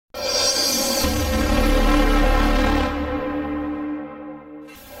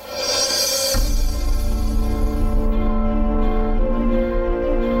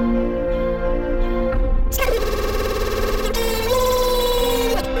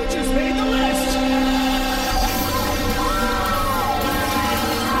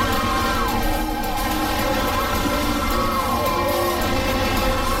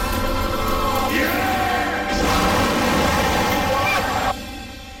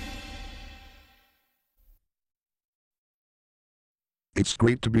It's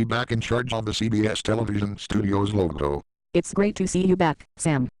great to be back in charge of the CBS television studios logo. It's great to see you back,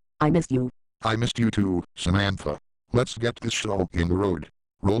 Sam. I missed you. I missed you too, Samantha. Let's get this show in the road.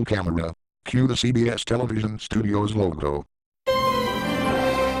 Roll camera. Cue the CBS television studios logo.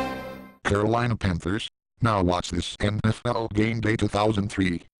 Carolina Panthers. Now watch this NFL Game Day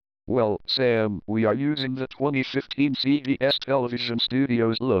 2003. Well, Sam, we are using the 2015 CBS television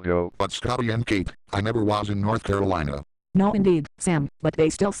studios logo. But Scotty and Kate, I never was in North Carolina. No indeed, Sam, but they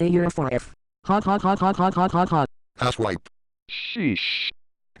still say you're a 4F. Hog hog hog hog hog hog hog hog. Asswipe. Sheesh.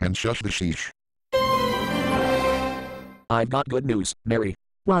 And shush the sheesh. I've got good news, Mary.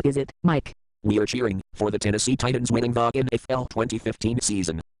 What is it, Mike? We are cheering for the Tennessee Titans winning the NFL 2015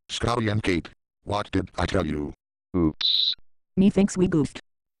 season. Scotty and Kate, what did I tell you? Oops. Me thinks we goofed.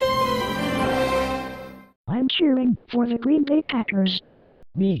 I'm cheering for the Green Bay Packers.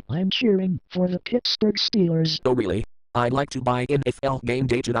 Me, I'm cheering for the Pittsburgh Steelers. Oh really? I'd like to buy NFL Game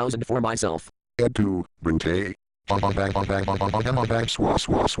Day 2000 for myself. Ed to Brute. Raffle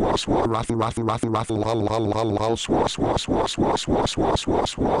lol lol lol lol swa.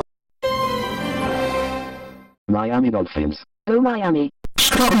 Miami Dolphins. Go Miami.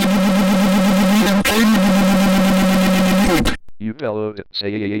 You fellow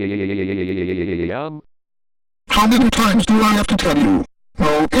Sam. How many times do I have to tell you?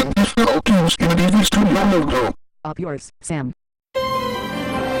 No NFL teams in the TV studio logo. Up yours, Sam.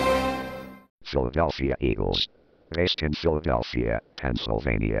 Philadelphia Eagles. Based in Philadelphia,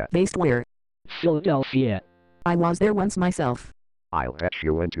 Pennsylvania. Based where? Philadelphia. I was there once myself. I'll bet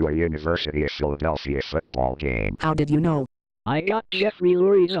you went to a University of Philadelphia football game. How did you know? I got Jeffrey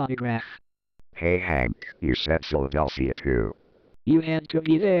Lurie's autograph. Hey Hank, you said Philadelphia too. You had to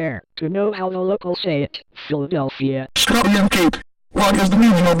be there to know how the locals say it. Philadelphia. Scotty and Kate, what is the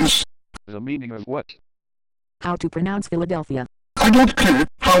meaning of this? The meaning of what? How to pronounce Philadelphia. I don't care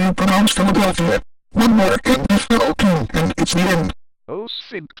how you pronounce Philadelphia. One more NFL team and it's the end. Oh,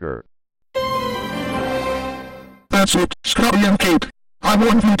 Sinker. That's it, Scotty and Kate. I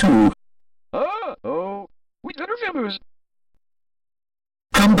want you too. Oh, we got our members.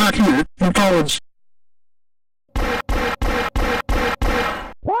 Come back here, you cowards.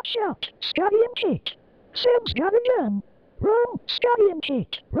 Watch out, Scotty and Kate. Sam's got a gun. Run, Scotty and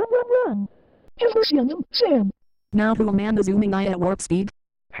Kate. Run, run, run. Ever seen them, Sam? Now who'll man the zooming eye at warp speed?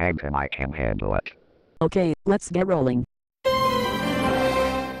 Hank and I can handle it. Okay, let's get rolling. The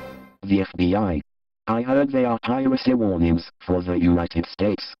FBI. I heard there are piracy warnings for the United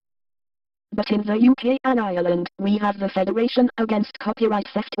States. But in the UK and Ireland, we have the Federation Against Copyright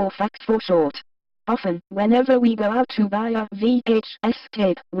Theft, or FACT for short. Often, whenever we go out to buy a VHS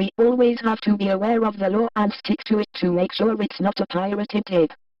tape, we always have to be aware of the law and stick to it to make sure it's not a pirated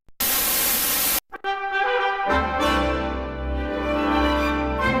tape.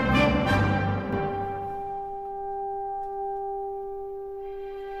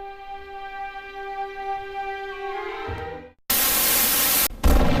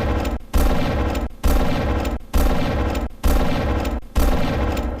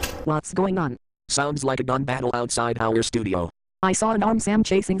 What's going on? Sounds like a gun battle outside our studio. I saw an armed Sam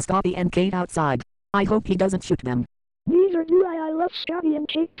chasing Scotty and Kate outside. I hope he doesn't shoot them. Neither do I. I love Scotty and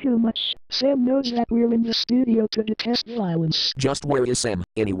Kate too much. Sam knows that we're in the studio to detest violence. Just where is Sam,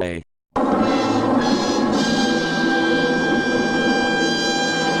 anyway?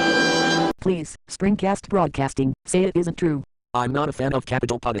 Please, Springcast Broadcasting, say it isn't true. I'm not a fan of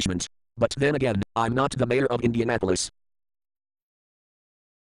capital punishment. But then again, I'm not the mayor of Indianapolis.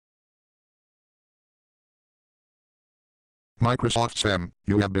 Microsoft Sam,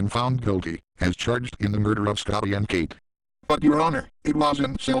 you have been found guilty, as charged in the murder of Scotty and Kate. But Your Honor, it was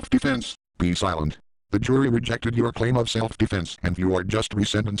in self-defense. Be silent. The jury rejected your claim of self-defense and you are just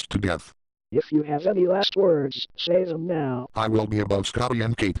resentenced to death. If you have any last words, say them now. I will be above Scotty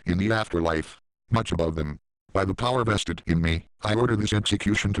and Kate in the afterlife. Much above them. By the power vested in me, I order this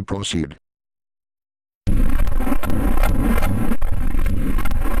execution to proceed.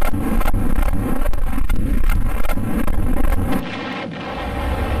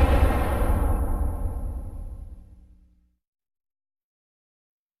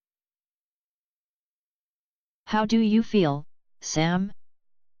 How do you feel, Sam?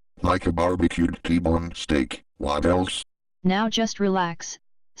 Like a barbecued T-bone steak. What else? Now just relax,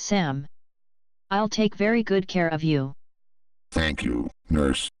 Sam. I'll take very good care of you. Thank you,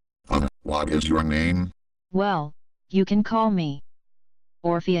 nurse. What is your name? Well, you can call me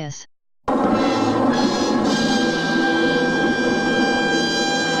Orpheus.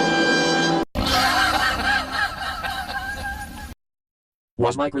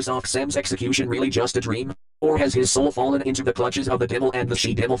 Was Microsoft Sam's execution really just a dream? Or has his soul fallen into the clutches of the devil and the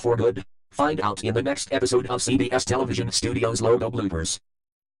she-devil for good? Find out in the next episode of CBS Television Studios Logo Bloopers.